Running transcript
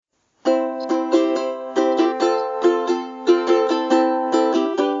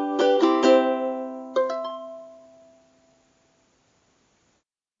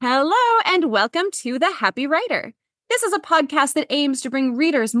and welcome to The Happy Writer. This is a podcast that aims to bring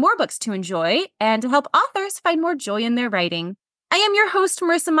readers more books to enjoy and to help authors find more joy in their writing. I am your host,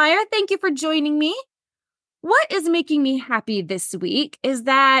 Marissa Meyer. Thank you for joining me. What is making me happy this week is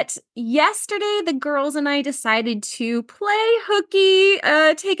that yesterday the girls and I decided to play hooky,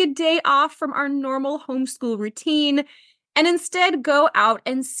 take a day off from our normal homeschool routine, and instead go out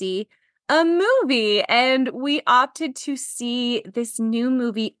and see a movie. And we opted to see this new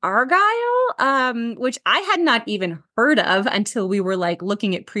movie, Argyle, which I had not even heard of until we were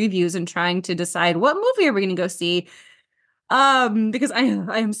looking at previews and trying to decide what movie are we going to go see. Because I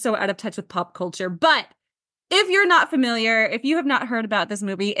am so out of touch with pop culture. But if you're not familiar, if you have not heard about this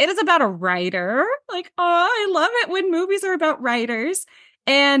movie, it is about a writer. I love it when movies are about writers.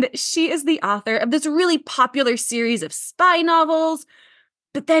 And she is the author of this really popular series of spy novels.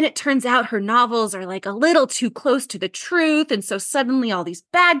 But then it turns out her novels are a little too close to the truth. And so suddenly all these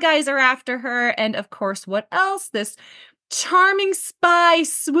bad guys are after her. And of course, what else? This charming spy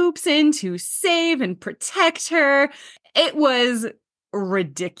swoops in to save and protect her. It was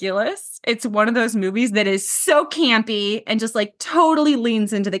ridiculous. It's one of those movies that is so campy and just totally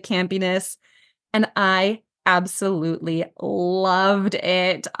leans into the campiness. And I absolutely loved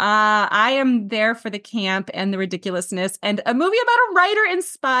it. I am there for the camp and the ridiculousness, and a movie about a writer and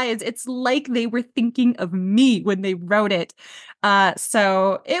spies. It's like they were thinking of me when they wrote it.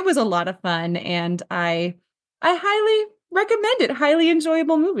 So it was a lot of fun, and I highly recommend it. Highly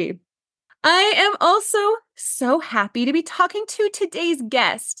enjoyable movie. I am also so happy to be talking to today's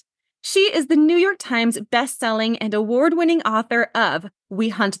guest. She is the New York Times bestselling and award-winning author of We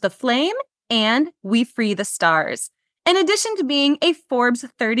Hunt the Flame and We Free the Stars, in addition to being a Forbes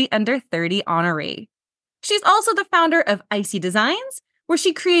 30 Under 30 honoree. She's also the founder of Icy Designs, where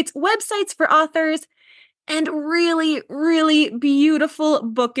she creates websites for authors and really, really beautiful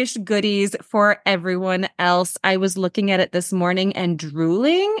bookish goodies for everyone else. I was looking at it this morning and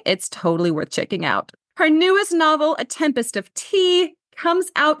drooling. It's totally worth checking out. Her newest novel, A Tempest of Tea, comes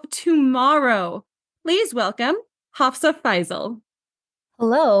out tomorrow. Please welcome Hafsah Faizal.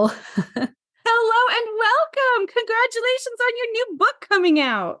 Hello. Hello and welcome. Congratulations on your new book coming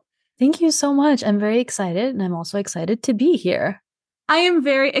out. Thank you so much. I'm very excited, and I'm also excited to be here. I am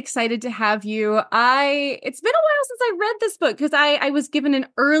very excited to have you. It's been a while since I read this book because I was given an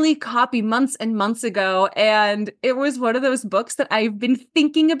early copy months and months ago, and it was one of those books that I've been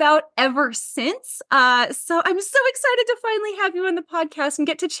thinking about ever since. So I'm so excited to finally have you on the podcast and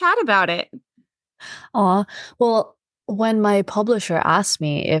get to chat about it. Aw, well, when my publisher asked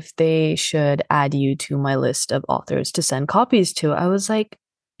me if they should add you to my list of authors to send copies to, I was like,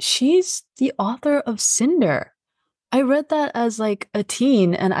 she's the author of Cinder. I read that as a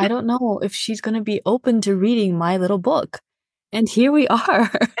teen, and I don't know if she's going to be open to reading my little book. And here we are.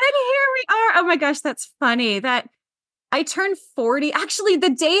 And here we are. Oh my gosh, that's funny that I turned 40. Actually, the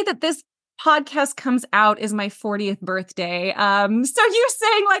day that this podcast comes out is my 40th birthday. So you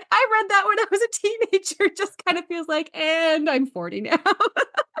saying I read that when I was a teenager just kind of feels and I'm 40 now.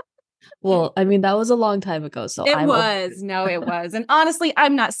 Well, I mean, that was a long time ago, so it was. And honestly,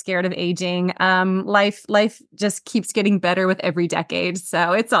 I'm not scared of aging. Life just keeps getting better with every decade,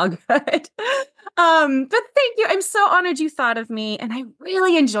 so it's all good. But thank you. I'm so honored you thought of me, and I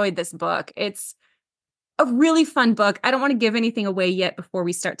really enjoyed this book. It's a really fun book. I don't want to give anything away yet before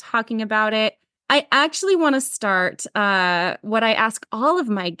we start talking about it. I actually want to start what I ask all of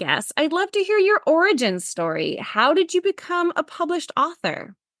my guests. I'd love to hear your origin story. How did you become a published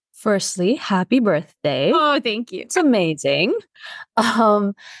author? Firstly, happy birthday. Oh, thank you. It's amazing.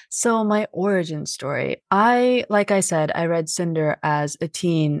 So my origin story. Like I said, I read Cinder as a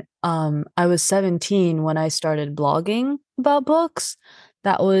teen. I was 17 when I started blogging about books.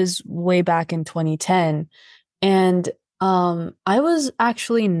 That was way back in 2010. And I was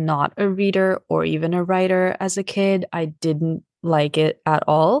actually not a reader or even a writer as a kid. I didn't like it at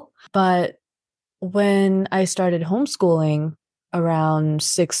all. But when I started homeschooling around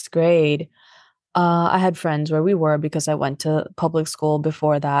 6th grade, I had friends where we were because I went to public school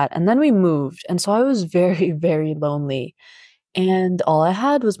before that. And then we moved. And so I was very, very lonely. And all I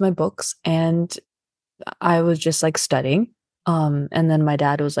had was my books, and I was just studying. And then my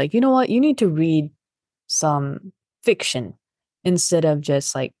dad was like, you know what? You need to read some fiction instead of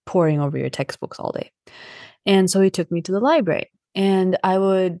just poring over your textbooks all day. And so he took me to the library, and I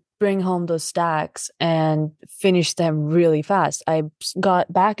would bring home those stacks and finish them really fast. I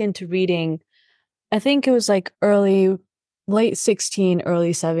got back into reading, I think it was late 16,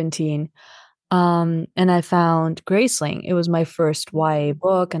 early 17. And I found Graceling. It was my first YA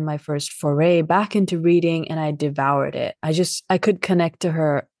book and my first foray back into reading, and I devoured it. I could connect to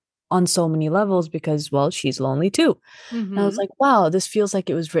her on so many levels because, well, she's lonely too. And I was Mm-hmm. like, wow, this feels like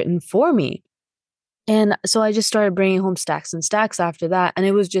it was written for me. And so I just started bringing home stacks and stacks after that. And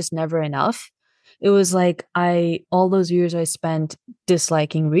it was just never enough. It was like all those years I spent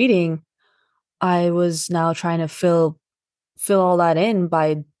disliking reading, I was now trying to fill all that in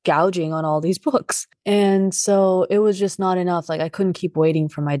by gouging on all these books. And so it was just not enough. Like I couldn't keep waiting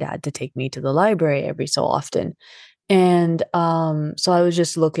for my dad to take me to the library every so often. And so I was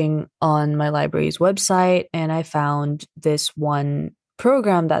just looking on my library's website and I found this one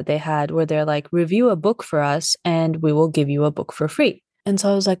program that they had where they're like, review a book for us and we will give you a book for free. And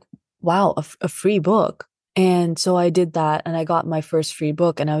so I was like, wow, a free book. And so I did that and I got my first free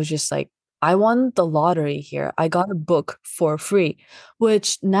book and I was just like, I won the lottery here. I got a book for free,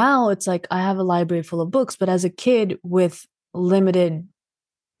 which now it's like I have a library full of books, but as a kid with limited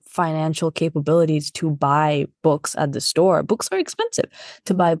financial capabilities to buy books at the store. Books are expensive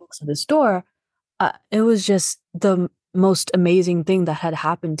to buy books at the store. It was just the most amazing thing that had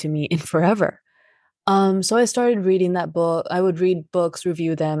happened to me in forever. So I started reading that book. I would read books,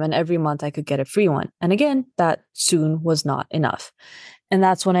 review them, and every month I could get a free one. And again, that soon was not enough. And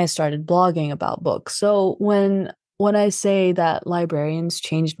that's when I started blogging about books. So when I say that librarians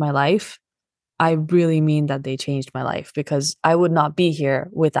changed my life, I really mean that they changed my life because I would not be here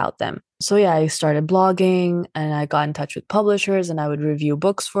without them. So yeah, I started blogging and I got in touch with publishers and I would review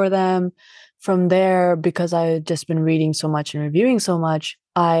books for them. From there, because I had just been reading so much and reviewing so much,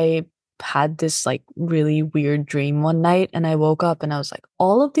 I had this like really weird dream one night and I woke up and I was like,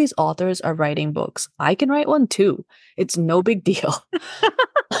 all of these authors are writing books. I can write one too. It's no big deal.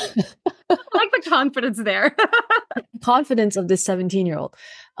 I like the confidence there. Confidence of this 17-year-old.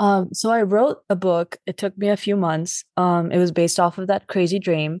 So I wrote a book. It took me a few months. It was based off of that crazy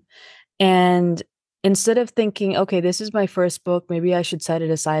dream. And instead of thinking, okay, this is my first book, maybe I should set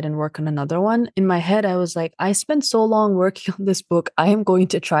it aside and work on another one, in my head, I was like, I spent so long working on this book. I am going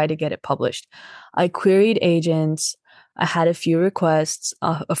to try to get it published. I queried agents. I had a few requests.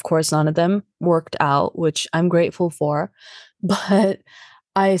 Of course, none of them worked out, which I'm grateful for. But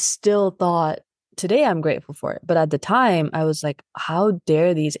I still thought, today I'm grateful for it. But at the time, I was like, how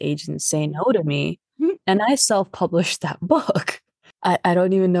dare these agents say no to me? And I self published that book. I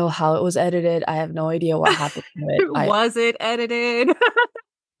don't even know how it was edited. I have no idea what happened to it. Was it edited?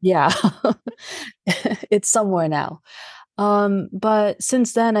 Yeah, it's somewhere now. But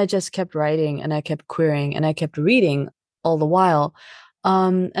since then, I just kept writing and I kept querying and I kept reading all the while.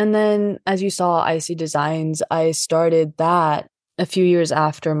 And then, as you saw, Icy Designs, I started that a few years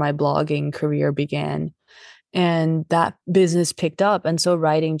after my blogging career began. And that business picked up. And so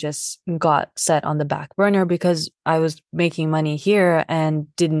writing just got set on the back burner because I was making money here and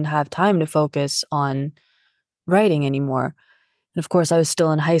didn't have time to focus on writing anymore. And of course, I was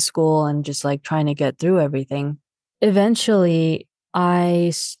still in high school and just like trying to get through everything. Eventually,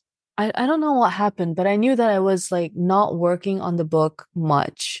 I don't know what happened, but I knew that I was like not working on the book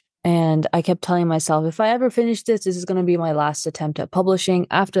much. And I kept telling myself, if I ever finish this, this is going to be my last attempt at publishing.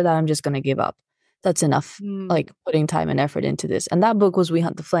 After that, I'm just going to give up. That's enough, Mm. like putting time and effort into this. And that book was We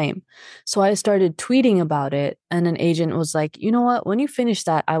Hunt the Flame. So I started tweeting about it. And an agent was like, you know what? When you finish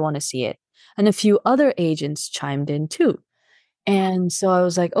that, I want to see it. And a few other agents chimed in too. And so I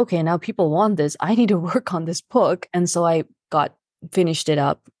was like, okay, now people want this. I need to work on this book. And so I got finished it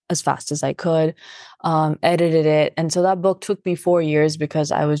up as fast as I could, edited it. And so that book took me 4 years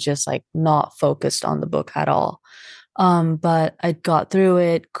because I was just like not focused on the book at all. But I got through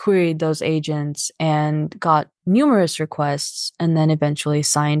it, queried those agents, and got numerous requests, and then eventually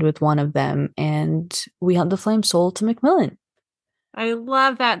signed with one of them. And We Hunt the Flame sold to Macmillan. I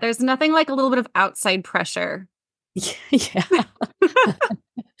love that. There's nothing like a little bit of outside pressure. Yeah.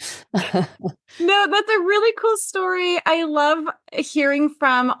 No, that's a really cool story. I love hearing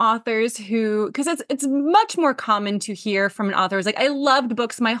from authors who, because it's much more common to hear from an author who's like, I loved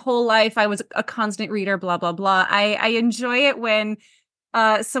books my whole life. I was a constant reader, blah, blah, blah. I enjoy it when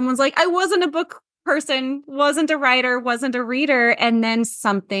someone's like, I wasn't a book person, wasn't a writer, wasn't a reader, and then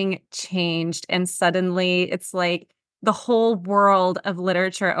something changed. And suddenly it's like the whole world of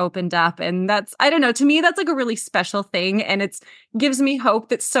literature opened up. And that's, I don't know, to me, that's like a really special thing. And it's gives me hope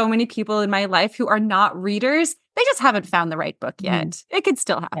that so many people in my life who are not readers, they just haven't found the right book yet. Mhm. It could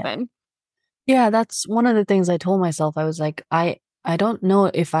still Yeah. happen. Yeah, that's one of the things I told myself. I was like, I don't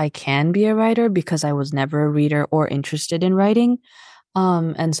know if I can be a writer because I was never a reader or interested in writing.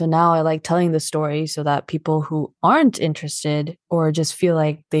 And so now I like telling the story so that people who aren't interested or just feel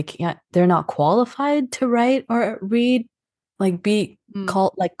like they're not qualified to write or read, like be Mm.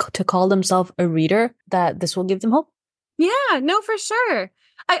 called, like to call themselves a reader, that this will give them hope. Yeah, no, for sure.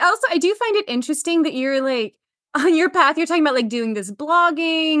 I do find it interesting that you're like on your path, you're talking about like doing this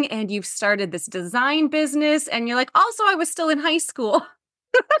blogging and you've started this design business and you're like, also, I was still in high school.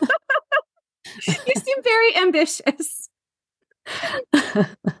 You seem very ambitious.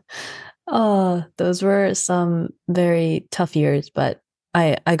 Oh, those were some very tough years, but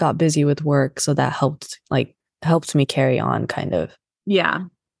I got busy with work, so that helped me carry on kind of. Yeah.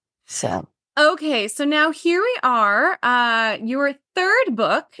 So, Okay, so now here we are. Your third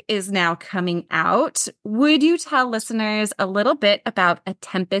book is now coming out. Would you tell listeners a little bit about A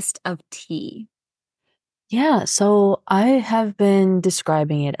Tempest of Tea? yeah, so I have been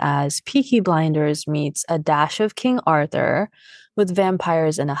describing it as Peaky Blinders meets a dash of King Arthur with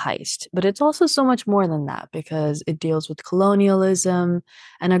vampires and a heist. But it's also so much more than that because it deals with colonialism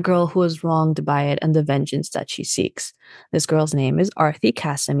and a girl who is wronged by it and the vengeance that she seeks. This girl's name is Arthi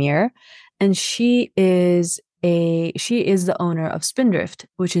Casimir, and she is the owner of Spindrift,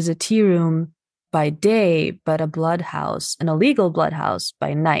 which is a tea room by day, but a blood house, an illegal blood house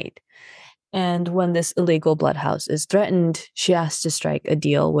by night. And when this illegal bloodhouse is threatened, she has to strike a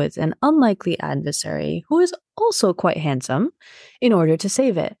deal with an unlikely adversary who is also quite handsome in order to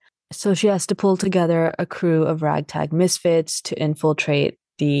save it. So she has to pull together a crew of ragtag misfits to infiltrate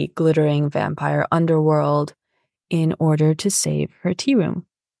the glittering vampire underworld in order to save her tea room.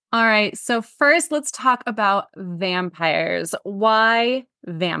 All right, so first let's talk about vampires. Why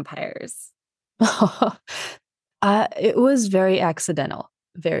vampires? It was very accidental,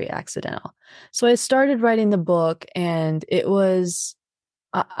 very accidental. So I started writing the book, and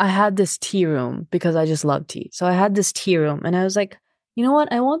I had this tea room because I just love tea. So I had this tea room, and I was like, you know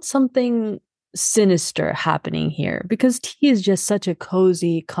what? I want something sinister happening here because tea is just such a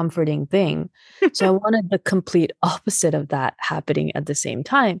cozy, comforting thing. So I wanted the complete opposite of that happening at the same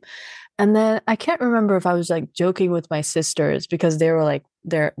time. And then I can't remember if I was like joking with my sisters because they were like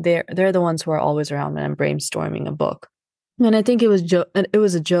they're the ones who are always around when I'm brainstorming a book. And I think it was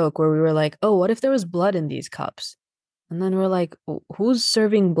a joke where we were like, "Oh, what if there was blood in these cups?" And then we're like, "Who's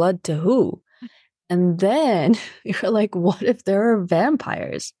serving blood to who?" And then you're like, "What if there are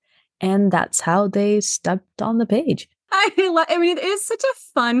vampires?" And that's how they stepped on the page. I mean, it is such a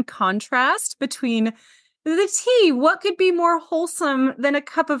fun contrast between the tea. What could be more wholesome than a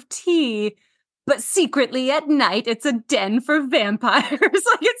cup of tea? But secretly at night, it's a den for vampires.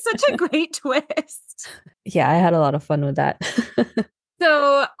 Like, it's such a great twist. Yeah, I had a lot of fun with that.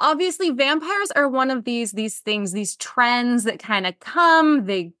 So obviously vampires are one of these things, these trends that kind of come,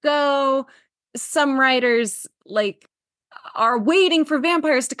 they go. Some writers like are waiting for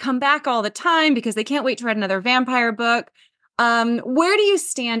vampires to come back all the time because they can't wait to write another vampire book. Where do you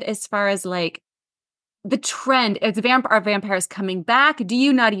stand as far as like the trend? Are vampires coming back? Do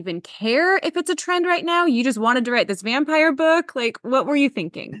you not even care if it's a trend right now? You just wanted to write this vampire book? Like, what were you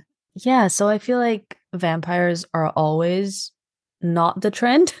thinking? Yeah, so I feel like vampires are always not the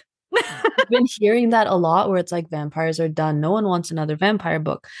trend. I've been hearing that a lot where it's like vampires are done. No one wants another vampire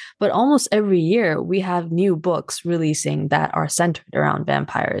book. But almost every year we have new books releasing that are centered around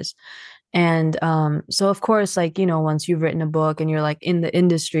vampires. And so of course, like, once you've written a book and you're like in the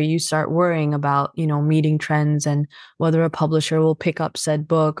industry, you start worrying about, meeting trends and whether a publisher will pick up said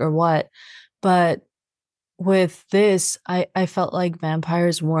book or what. But with this, I felt like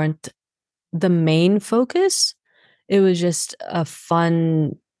vampires weren't the main focus. It was just a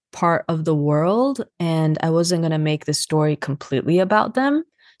fun part of the world, and I wasn't going to make the story completely about them.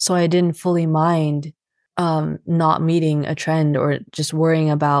 So I didn't fully mind not meeting a trend or just worrying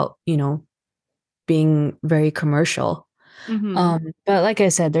about, being very commercial. Mm-hmm. But like I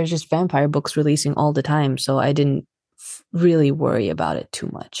said, there's just vampire books releasing all the time, so I didn't really worry about it too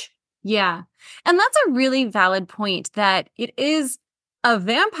much. Yeah. And that's a really valid point that it is a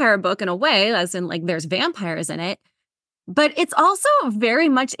vampire book in a way, as in like there's vampires in it, but it's also very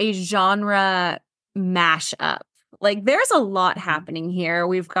much a genre mashup. Like there's a lot Mhm. happening here.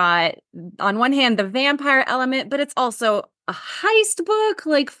 We've got, on one hand, the vampire element, but it's also a heist book.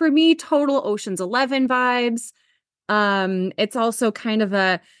 Like for me, total Ocean's 11 vibes. It's also kind of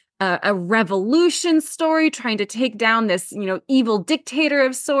a revolution story trying to take down this, evil dictator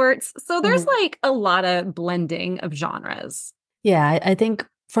of sorts. So there's Mhm. like a lot of blending of genres. Yeah, I think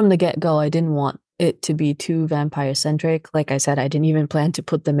from the get-go, I didn't want it to be too vampire centric. Like I said, I didn't even plan to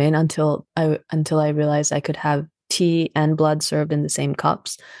put them in until I realized I could have tea and blood served in the same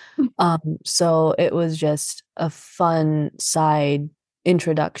cups. So it was just a fun side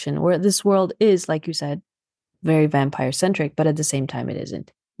introduction where this world is, like you said, very vampire centric, but at the same time, it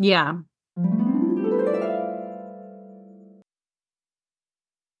isn't. Yeah.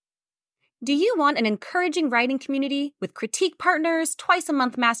 Do you want an encouraging writing community with critique partners,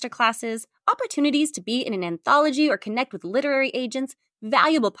 twice-a-month masterclasses, opportunities to be in an anthology or connect with literary agents,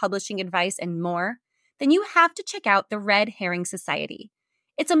 valuable publishing advice, and more? Then you have to check out the Red Herring Society.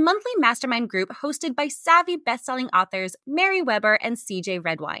 It's a monthly mastermind group hosted by savvy best-selling authors Mary Weber and CJ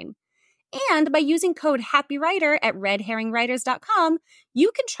Redwine. And by using code HAPPYWRITER at redherringwriters.com,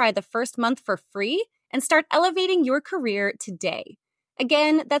 you can try the first month for free and start elevating your career today.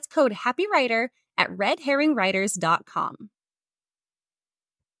 Again, that's code HAPPYWRITER at redherringwriters.com.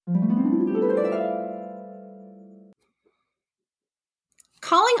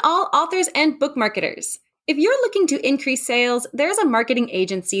 Calling all authors and book marketers. If you're looking to increase sales, there's a marketing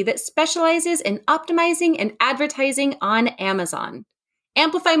agency that specializes in optimizing and advertising on Amazon.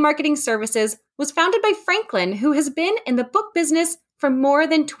 Amplify Marketing Services was founded by Franklin, who has been in the book business for more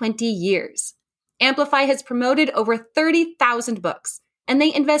than 20 years. Amplify has promoted over 30,000 books, and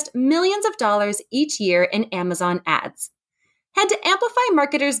they invest millions of dollars each year in Amazon ads. Head to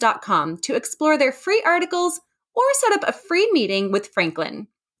amplifymarketers.com to explore their free articles or set up a free meeting with Franklin.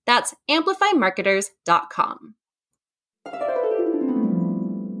 That's amplifymarketers.com.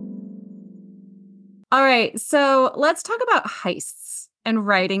 All right, so let's talk about heists and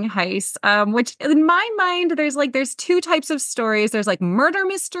writing heists, which in my mind, there's two types of stories. There's like murder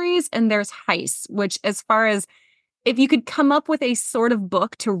mysteries and there's heists, which as far as if you could come up with a sort of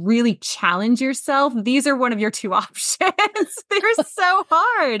book to really challenge yourself, these are one of your two options. They're so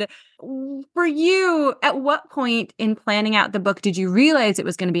hard. For you, at what point in planning out the book did you realize it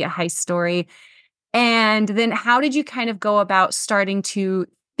was going to be a heist story? And then how did you kind of go about starting to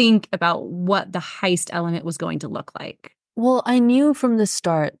think about what the heist element was going to look like? Well, I knew from the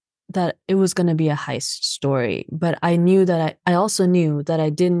start that it was going to be a heist story, but I knew that I also knew that I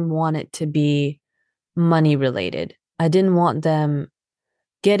didn't want it to be money related. I didn't want them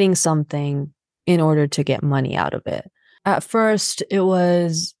getting something in order to get money out of it. At first, it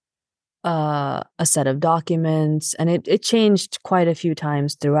was a set of documents, and it changed quite a few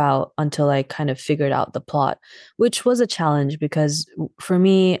times throughout until I kind of figured out the plot, which was a challenge because for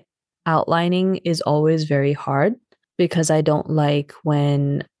me, outlining is always very hard because I don't like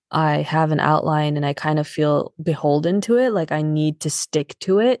when I have an outline and I kind of feel beholden to it, like I need to stick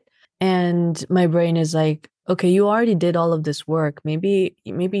to it. And my brain is like, okay, you already did all of this work. Maybe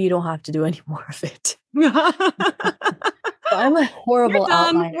you don't have to do any more of it. I'm a horrible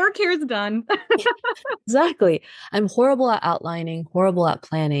outliner. Work here is done. Exactly. I'm horrible at outlining, horrible at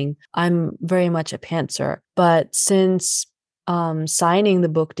planning. I'm very much a pantser. But since signing the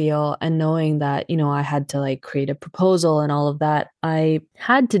book deal and knowing that, I had to like create a proposal and all of that, I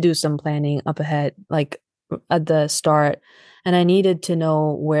had to do some planning up ahead, like at the start. And I needed to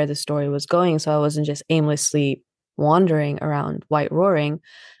know where the story was going so I wasn't just aimlessly wandering around White Roaring,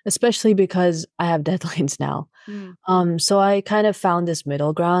 especially because I have deadlines now. So I kind of found this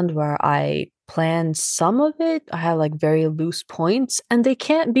middle ground where I planned some of it. I have like very loose points and they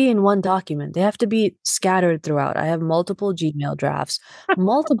can't be in one document. They have to be scattered throughout. I have multiple Gmail drafts,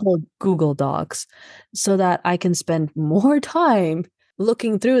 multiple Google Docs so that I can spend more time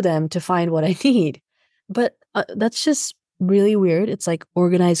looking through them to find what I need. But that's just really weird. It's like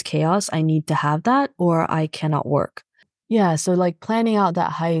organized chaos. I need to have that or I cannot work. Yeah, so like planning out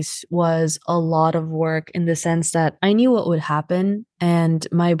that heist was a lot of work in the sense that I knew what would happen and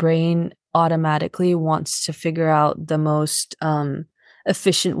my brain automatically wants to figure out the most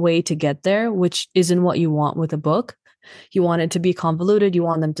efficient way to get there, which isn't what you want with a book. You want it to be convoluted, you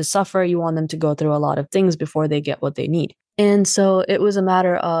want them to suffer, you want them to go through a lot of things before they get what they need. And so it was a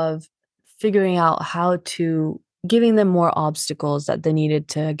matter of figuring out how to giving them more obstacles that they needed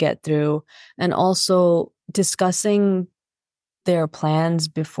to get through and also discussing their plans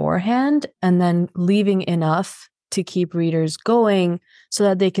beforehand and then leaving enough to keep readers going so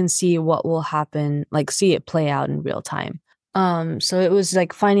that they can see what will happen, like see it play out in real time. So it was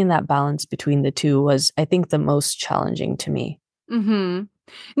like finding that balance between the two was, I think, the most challenging to me. Mm-hmm.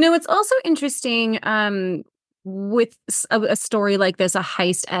 No, it's also interesting with a story like this, a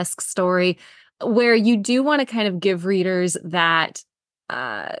heist-esque story, where you do want to kind of give readers that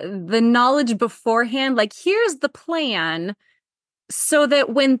the knowledge beforehand, like here's the plan, so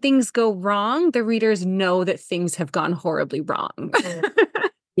that when things go wrong, the readers know that things have gone horribly wrong.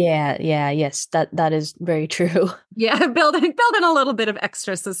 Yes, that is very true. Yeah, build in a little bit of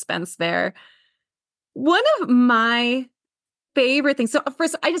extra suspense there. One of my favorite things. So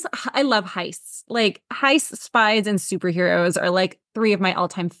first, I love heists. Like heists, spies, and superheroes are like three of my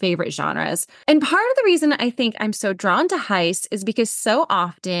all-time favorite genres. And part of the reason I think I'm so drawn to heists is because so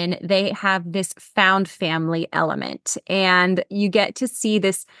often they have this found family element, and you get to see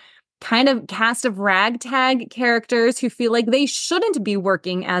this kind of cast of ragtag characters who feel like they shouldn't be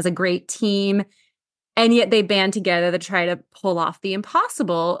working as a great team, and yet they band together to try to pull off the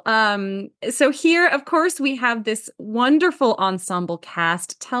impossible. So here, of course, we have this wonderful ensemble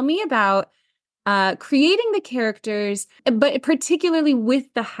cast. Tell me about creating the characters, but particularly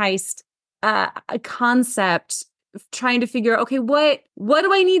with the heist concept, trying to figure out, okay, what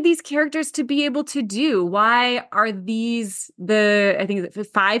do I need these characters to be able to do? Why are these I think the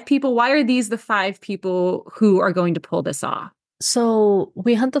 5 people? Why are these the 5 people who are going to pull this off? So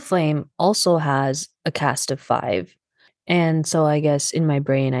We Hunt the Flame also has a cast of 5. And so I guess in my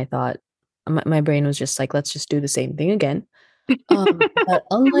brain, I thought, my brain was just like, let's just do the same thing again. But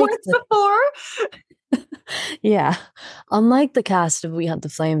It worked before. yeah, unlike the cast of We Hunt the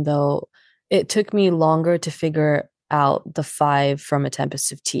Flame, though, it took me longer to figure out the 5 from A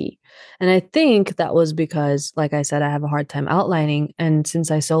Tempest of Tea. And I think that was because, like I said, I have a hard time outlining. And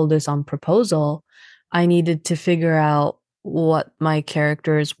since I sold this on proposal, I needed to figure out what my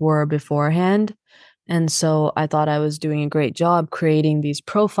characters were beforehand. And so I thought I was doing a great job creating these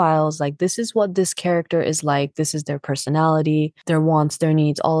profiles. Like, this is what this character is like. This is their personality, their wants, their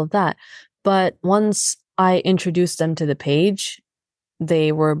needs, all of that. But once I introduced them to the page,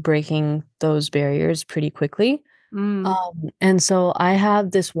 they were breaking those barriers pretty quickly. Mm. And so I have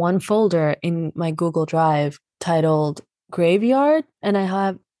this one folder in my Google Drive titled Graveyard, and I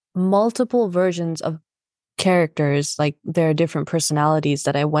have multiple versions of characters, like their different personalities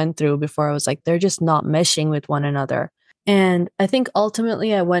that I went through before I was like, they're just not meshing with one another. And I think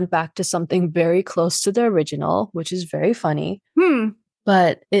ultimately I went back to something very close to the original, which is very funny.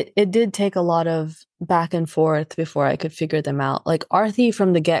 But it did take a lot of back and forth before I could figure them out. Like Arthi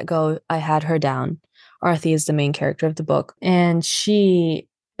from the get-go, I had her down. Arthi is the main character of the book. And it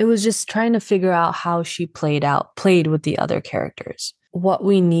was just trying to figure out how she played with the other characters. What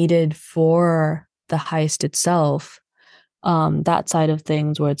we needed for the heist itself, that side of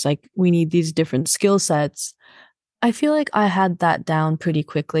things where it's like, we need these different skill sets. I feel like I had that down pretty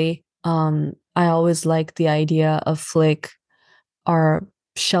quickly. I always liked the idea of Flick, our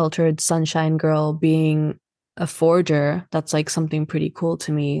sheltered sunshine girl, being a forger. That's like something pretty cool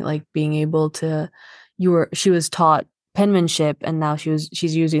to me, like being able to she was taught penmanship and now she's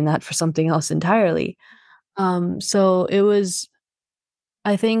using that for something else entirely. So it was,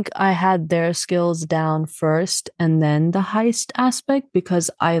 I think I had their skills down first and then the heist aspect,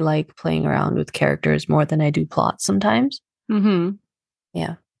 because I like playing around with characters more than I do plot sometimes. Mm-hmm.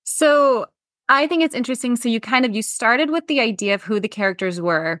 Yeah. So I think it's interesting. So you started with the idea of who the characters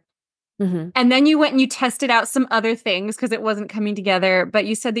were. Mm-hmm. And then you went and you tested out some other things because it wasn't coming together. But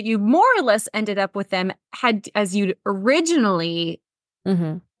you said that you more or less ended up with them as you'd originally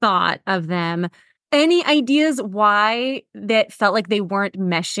thought of them. Any ideas why that felt like they weren't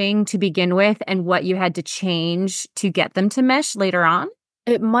meshing to begin with, and what you had to change to get them to mesh later on?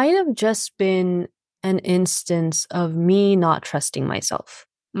 It might have just been an instance of me not trusting myself.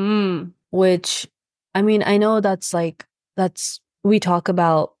 Which, I mean, I know we talk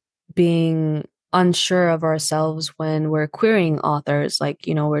about being unsure of ourselves when we're querying authors, like,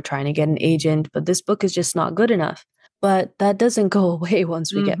 we're trying to get an agent, but this book is just not good enough. But that doesn't go away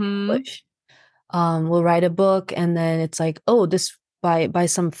once we get published. We'll write a book and then it's like, oh, this by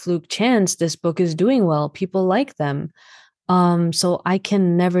some fluke chance, this book is doing well. People like them. So I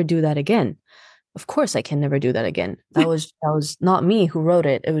can never do that again. Of course I can never do that again. That was not me who wrote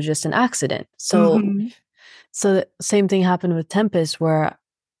it. It was just an accident. So the same thing happened with Tempest, where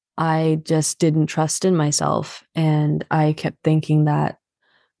I just didn't trust in myself and I kept thinking that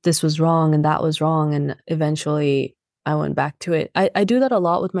this was wrong and that was wrong, and eventually I went back to it. I do that a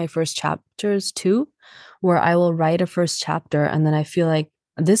lot with my first chapters too, where I will write a first chapter and then I feel like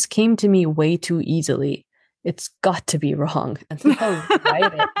this came to me way too easily. It's got to be wrong. And then I'll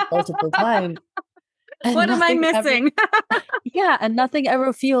write it multiple times. And what am I missing? Yeah, and nothing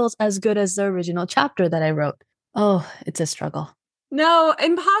ever feels as good as the original chapter that I wrote. Oh, it's a struggle. No,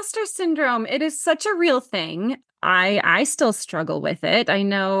 imposter syndrome. It is such a real thing. I still struggle with it. I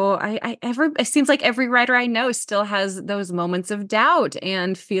know it seems like every writer I know still has those moments of doubt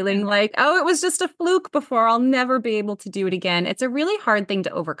and feeling like, oh, it was just a fluke before. I'll never be able to do it again. It's a really hard thing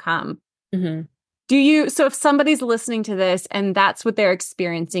to overcome. So if somebody's listening to this and that's what they're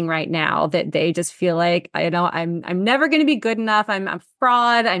experiencing right now, that they just feel like, I'm never going to be good enough. I'm a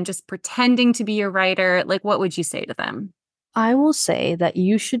fraud. I'm just pretending to be a writer. Like, what would you say to them? I will say that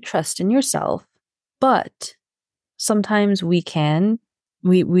you should trust in yourself, but sometimes we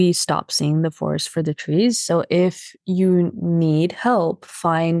stop seeing the forest for the trees. So if you need help,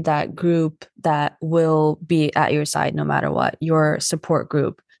 find that group that will be at your side no matter what, your support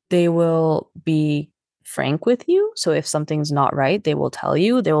group. they will be frank with you. So if something's not right, they will tell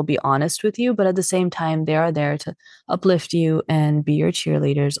you, they will be honest with you, but at the same time, they are there to uplift you and be your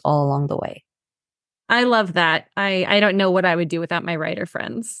cheerleaders all along the way. I love that. I don't know what I would do without my writer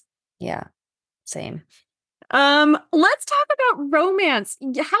friends. Yeah, same. Let's talk about romance.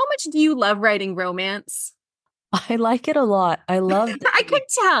 How much do you love writing romance? I like it a lot. I love I can the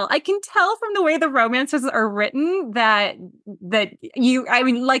tell. I can tell from the way the romances are written that you, I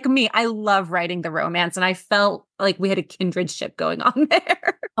mean, like me, I love writing the romance, and I felt like we had a kindred ship going on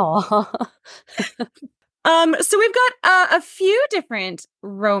there. oh. So we've got a few different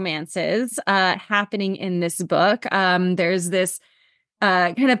romances happening in this book. There's this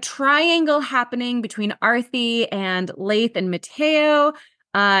kind of triangle happening between Arthi and Laith and Mateo.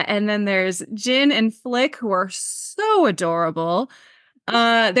 And then there's Jin and Flick, who are so adorable.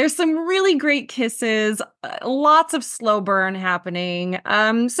 There's some really great kisses, lots of slow burn happening.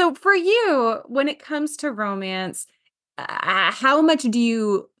 So for you, when it comes to romance, how much do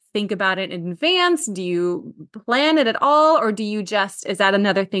you think about it in advance? Do you plan it at all? Or do you just, is that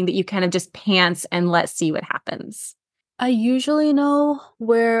another thing that you kind of just pants and let's see what happens? I usually know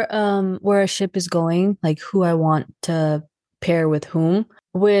where a ship is going, like who I want to pair with whom.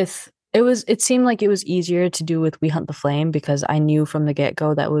 It seemed like it was easier to do with We Hunt the Flame because I knew from the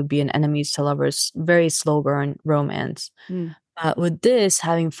get-go that would be an enemies to lovers, very slow burn romance. Mm. With this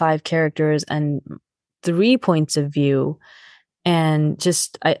having five characters and three points of view, and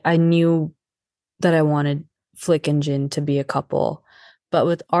just I knew that I wanted Flick and Jin to be a couple. But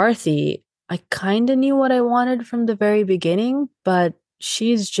with Arthi, I kind of knew what I wanted from the very beginning, but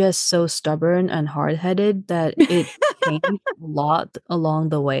she's just so stubborn and hard-headed that it changed a lot along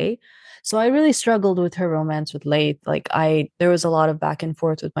the way. So I really struggled with her romance with Laith. There was a lot of back and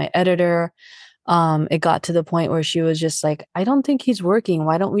forth with my editor. It got to the point where she was just like, I don't think he's working.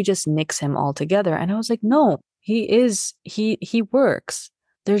 Why don't we just nix him altogether? And I was like, no, he works.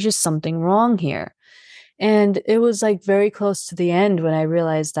 There's just something wrong here. And it was like very close to the end when I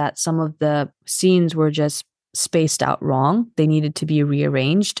realized that some of the scenes were just spaced out wrong. They needed to be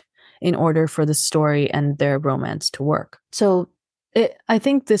rearranged in order for the story and their romance to work. So I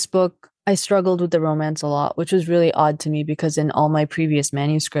think this book, I struggled with the romance a lot, which was really odd to me because in all my previous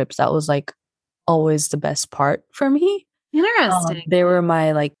manuscripts, that was like always the best part for me. Interesting. They were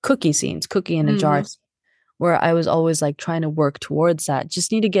my like cookie scenes, cookie in a jar, where I was always like trying to work towards that.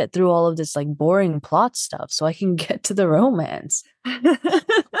 Just need to get through all of this like boring plot stuff so I can get to the romance.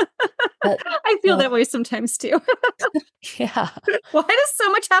 But, I feel that way sometimes too. yeah. Why does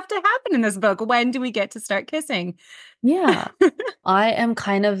so much have to happen in this book? When do we get to start kissing? Yeah. I am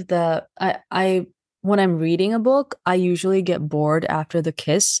kind of I when I'm reading a book, I usually get bored after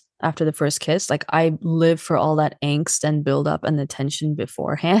after the first kiss. Like I live for all that angst and build up and the tension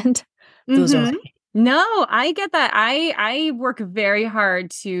beforehand. Those are Mm-hmm. No, I get that. I work very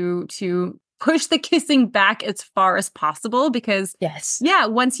hard to push the kissing back as far as possible because yes. yeah,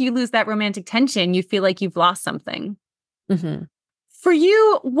 once you lose that romantic tension, you feel like you've lost something. Mm-hmm. For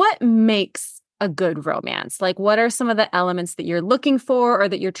you, what makes a good romance? Like what are some of the elements that you're looking for or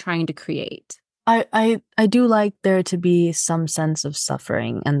that you're trying to create? I do like there to be some sense of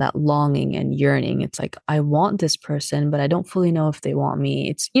suffering and that longing and yearning. It's like I want this person, but I don't fully know if they want me.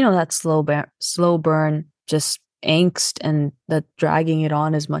 It's that slow burn, just angst and that dragging it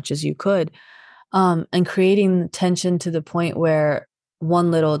on as much as you could, and creating tension to the point where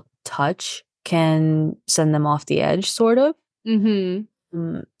one little touch can send them off the edge, sort of.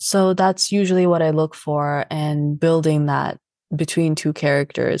 Mm-hmm. So that's usually what I look for, and building that between two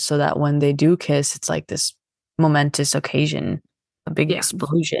characters so that when they do kiss, it's like this momentous occasion, a big Yeah.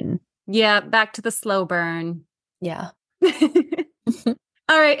 explosion. Yeah, back to the slow burn. Yeah.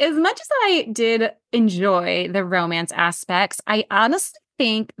 All right. As much as I did enjoy the romance aspects, I honestly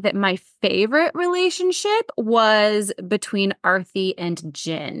think that my favorite relationship was between Arthi and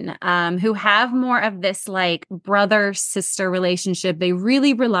Jin, who have more of this like brother-sister relationship. They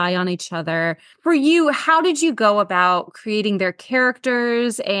really rely on each other. For you, how did you go about creating their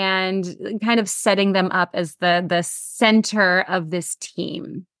characters and kind of setting them up as the center of this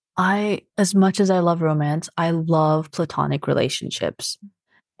team? As much as I love romance, I love platonic relationships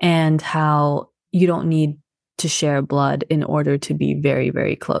and how you don't need to share blood in order to be very,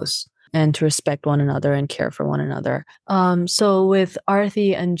 very close and to respect one another and care for one another. So with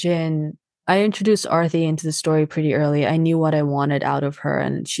Arthi and Jin, I introduced Arthi into the story pretty early. I knew what I wanted out of her,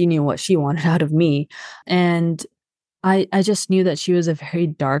 and she knew what she wanted out of me. And I just knew that she was a very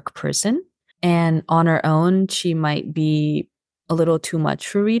dark person. And on her own, she might be a little too much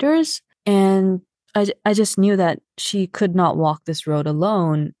for readers. And I just knew that she could not walk this road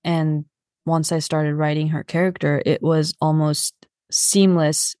alone. And once I started writing her character, it was almost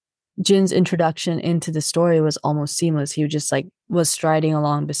seamless. Jin's introduction into the story was almost seamless. He just like was striding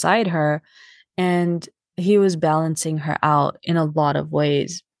along beside her, and he was balancing her out in a lot of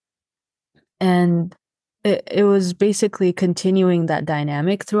ways. And it was basically continuing that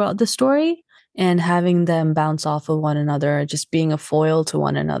dynamic throughout the story and having them bounce off of one another, just being a foil to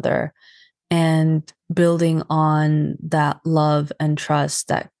one another and building on that love and trust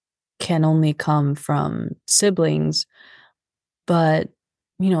that can only come from siblings, but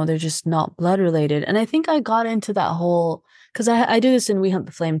they're just not blood related. And I think I got into that whole because I do this in We Hunt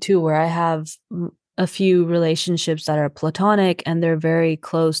the Flame too, where I have a few relationships that are platonic and they're very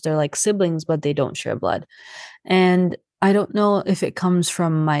close. They're like siblings, but they don't share blood. And I don't know if it comes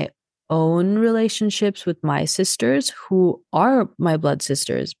from my own relationships with my sisters who are my blood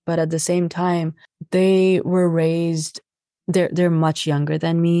sisters, but at the same time, they were raised they're much younger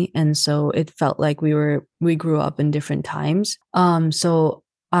than me, and so it felt like we grew up in different times. So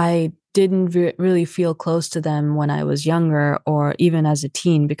I didn't really feel close to them when I was younger or even as a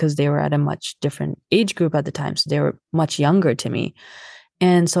teen because they were at a much different age group at the time, so they were much younger to me.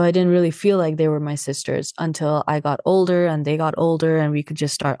 And so I didn't really feel like they were my sisters until I got older and they got older and we could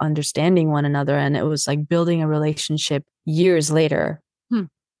just start understanding one another. And it was like building a relationship years later.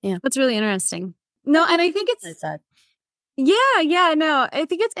 Yeah. That's really interesting. No, and I think it's yeah, no. I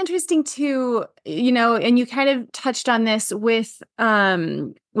think it's interesting too, and you kind of touched on this with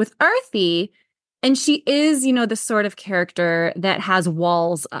Arthi, and she is, the sort of character that has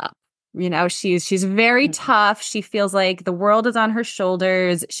walls up. She's very tough. She feels like the world is on her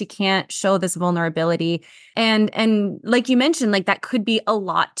shoulders. She can't show this vulnerability. And like you mentioned, like that could be a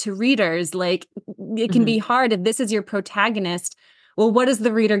lot to readers. Like it can be hard if this is your protagonist. Well, what is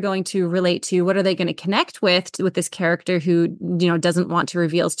the reader going to relate to? What are they going to connect with this character who, doesn't want to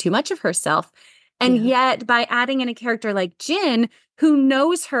reveal too much of herself? And yet by adding in a character like Jin, who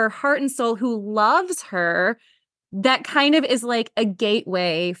knows her heart and soul, who loves her, that kind of is like a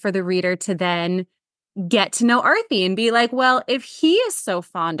gateway for the reader to then get to know Arthi and be like, well, if he is so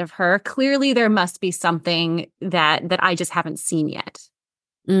fond of her, clearly there must be something that I just haven't seen yet.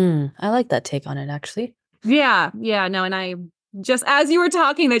 I like that take on it, actually. Yeah, no, and I just, as you were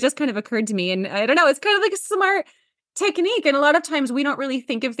talking, that just kind of occurred to me. And I don't know, it's kind of like a smart technique. And a lot of times we don't really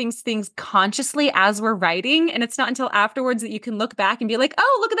think of things consciously as we're writing. And it's not until afterwards that you can look back and be like,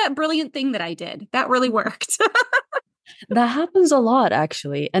 oh, look at that brilliant thing that I did. That really worked. That happens a lot,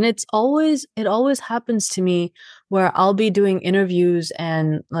 actually. And it always happens to me where I'll be doing interviews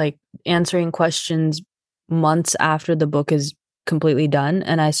and like answering questions months after the book is completely done.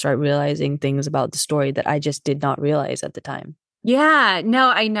 And I start realizing things about the story that I just did not realize at the time. Yeah, no,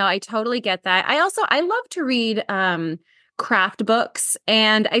 I know. I totally get that. I love to read craft books.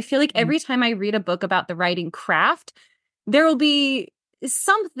 And I feel like every time I read a book about the writing craft, there will be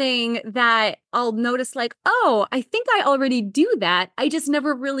something that I'll notice like, oh, I think I already do that. I just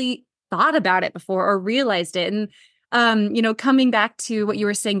never really thought about it before or realized it. And, coming back to what you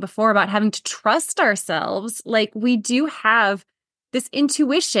were saying before about having to trust ourselves, like we do have this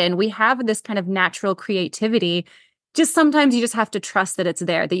intuition, we have this kind of natural creativity. Just sometimes you just have to trust that it's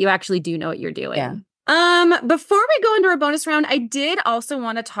there, that you actually do know what you're doing. Yeah. Before we go into our bonus round, I did also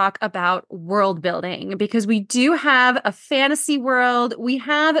want to talk about world building because we do have a fantasy world. We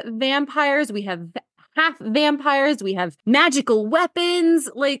have vampires, we have half vampires, we have magical weapons.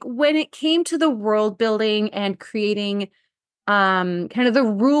 Like when it came to the world building and creating kind of the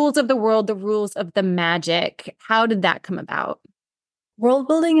rules of the world, the rules of the magic, how did that come about? World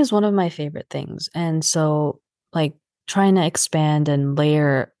building is one of my favorite things. And so, like, trying to expand and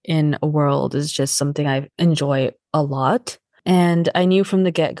layer in a world is just something I enjoy a lot. And I knew from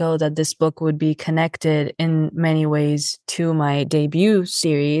the get-go that this book would be connected in many ways to my debut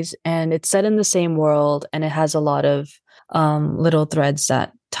series. And it's set in the same world, and it has a lot of little threads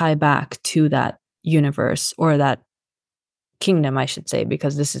that tie back to that universe or that kingdom, I should say,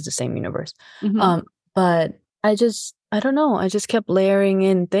 because this is the same universe. But I don't know. I just kept layering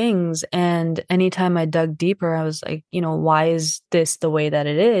in things. And anytime I dug deeper, I was like, why is this the way that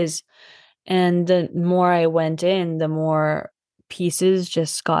it is? And the more I went in, the more pieces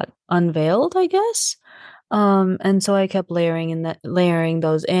just got unveiled, I guess. And so I kept layering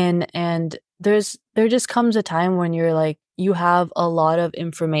those in. And there just comes a time when you're like, you have a lot of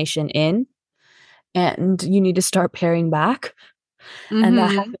information in and you need to start paring back. And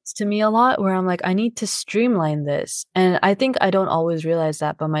that happens to me a lot where I'm like, I need to streamline this. And I think I don't always realize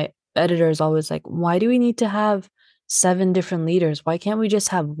that, but my editor is always like, why do we need to have 7 different leaders? Why can't we just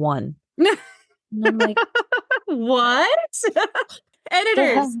have one? And I'm like, What? the hell?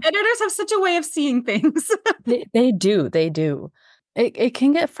 Editors have such a way of seeing things. They do, they do. It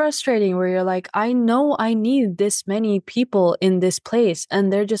can get frustrating where you're like, I know I need this many people in this place,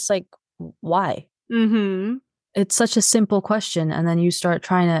 and they're just like, why? Mm-hmm. It's such a simple question, and then you start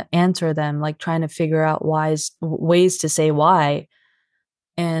trying to answer them, like trying to figure out ways to say why,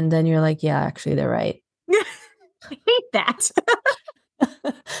 and then you're like, yeah, actually, they're right. I hate that.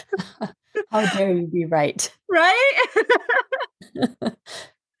 How dare you be right? Right?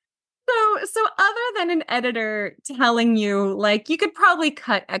 So other than an editor telling you, like, you could probably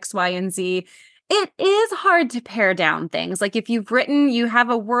cut X, Y, and Z, it is hard to pare down things. Like, if you've written, you have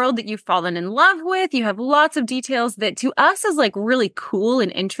a world that you've fallen in love with, you have lots of details that to us is like really cool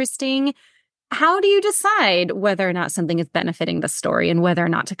and interesting. How do you decide whether or not something is benefiting the story and whether or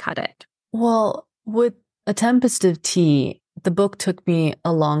not to cut it? Well, with A Tempest of Tea, the book took me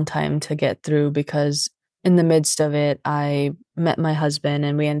a long time to get through because in the midst of it, I met my husband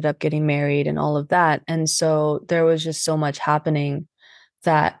and we ended up getting married and all of that. And so there was just so much happening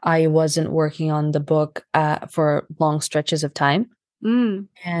that I wasn't working on the book for long stretches of time. Mm.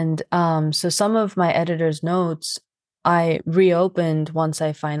 And so some of my editor's notes I reopened once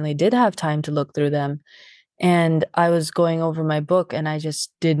I finally did have time to look through them. And I was going over my book and I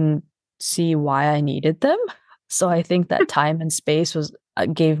just didn't see why I needed them. So I think that time and space was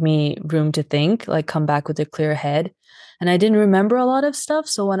gave me room to think, like come back with a clear head. And I didn't remember a lot of stuff.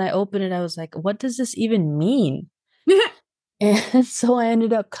 So when I opened it, I was like, what does this even mean? And so I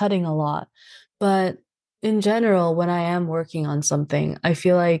ended up cutting a lot. But in general, when I am working on something, I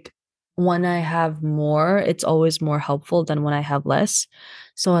feel like when I have more, it's always more helpful than when I have less,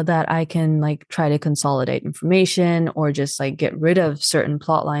 so that I can like try to consolidate information or just like get rid of certain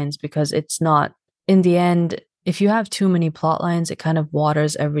plot lines because it's not, in the end, if you have too many plot lines, it kind of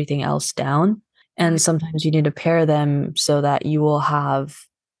waters everything else down. And sometimes you need to pair them so that you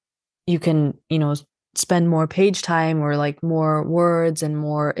can, spend more page time or like more words and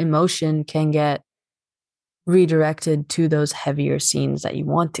more emotion can get redirected to those heavier scenes that you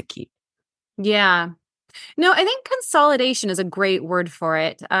want to keep. Yeah. No, I think consolidation is a great word for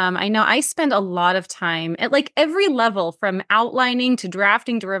it. I know I spend a lot of time at like every level from outlining to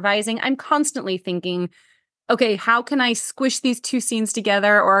drafting to revising. I'm constantly thinking, okay, how can I squish these two scenes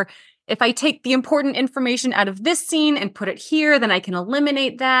together? Or if I take the important information out of this scene and put it here, then I can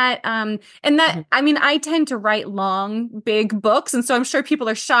eliminate that. And that, Mhm. I mean, I tend to write long, big books. And so I'm sure people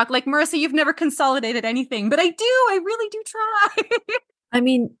are shocked. Like, Marissa, you've never consolidated anything, but I really do try. I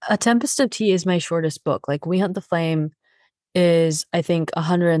mean, A Tempest of Tea is my shortest book. Like We Hunt the Flame is, I think,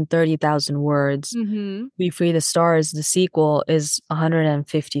 130,000 words. Mm-hmm. We Free the Stars, the sequel, is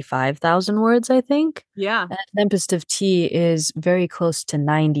 155,000 words, I think. Yeah. And Tempest of Tea is very close to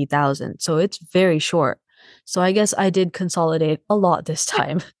 90,000. So it's very short. So I guess I did consolidate a lot this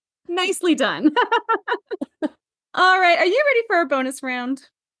time. Nicely done. All right. Are you ready for our bonus round?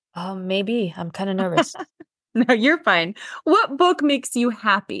 Maybe. I'm kind of nervous. No, you're fine. What book makes you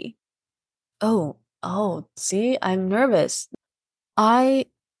happy? See, I'm nervous. I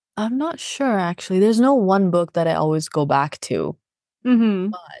I'm not sure actually. There's no one book that I always go back to, Mm-hmm.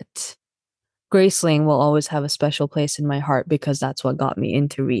 but Graceling will always have a special place in my heart because that's what got me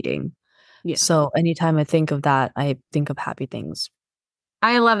into reading. Yeah. So anytime I think of that, I think of happy things.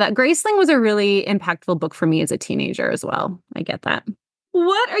 I love that. Graceling was a really impactful book for me as a teenager as well. I get that.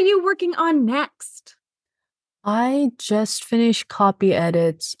 What are you working on next? I just finished copy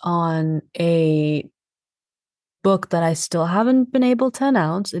edits on a book that I still haven't been able to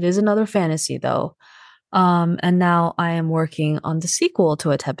announce. It is another fantasy though. And now I am working on the sequel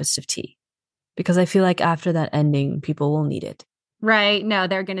to A Tempest of Tea because I feel like after that ending, people will need it. Right. No,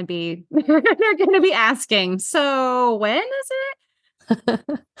 they're going to be they're going to be asking. So, when is it?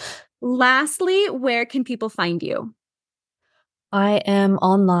 Lastly, where can people find you? I am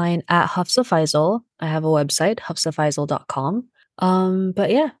online at Hafsah Faizal. I have a website, hafsahfaizal.com.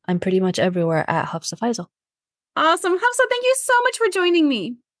 But yeah, I'm pretty much everywhere at Hafsah Faizal. Awesome. Hafsa, thank you so much for joining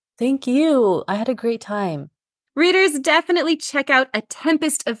me. Thank you. I had a great time. Readers, definitely check out A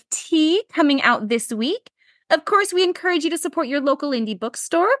Tempest of Tea coming out this week. Of course, we encourage you to support your local indie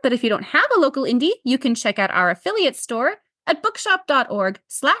bookstore, but if you don't have a local indie, you can check out our affiliate store at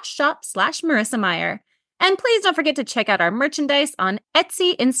bookshop.org/shop/Marissa Meyer. And please don't forget to check out our merchandise on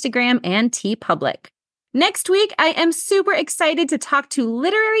Etsy, Instagram, and TeePublic. Next week, I am super excited to talk to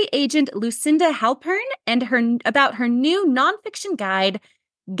literary agent Lucinda Halpern and about her new nonfiction guide,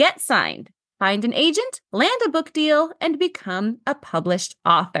 Get Signed. Find an agent, land a book deal, and become a published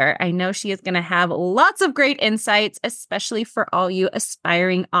author. I know she is going to have lots of great insights, especially for all you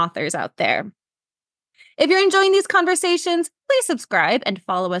aspiring authors out there. If you're enjoying these conversations, please subscribe and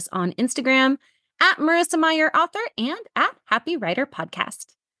follow us on Instagram at Marissa Meyer Author and at Happy Writer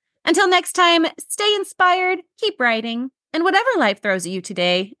Podcast. Until next time, stay inspired, keep writing, and whatever life throws at you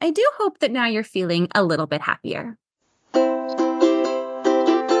today, I do hope that now you're feeling a little bit happier.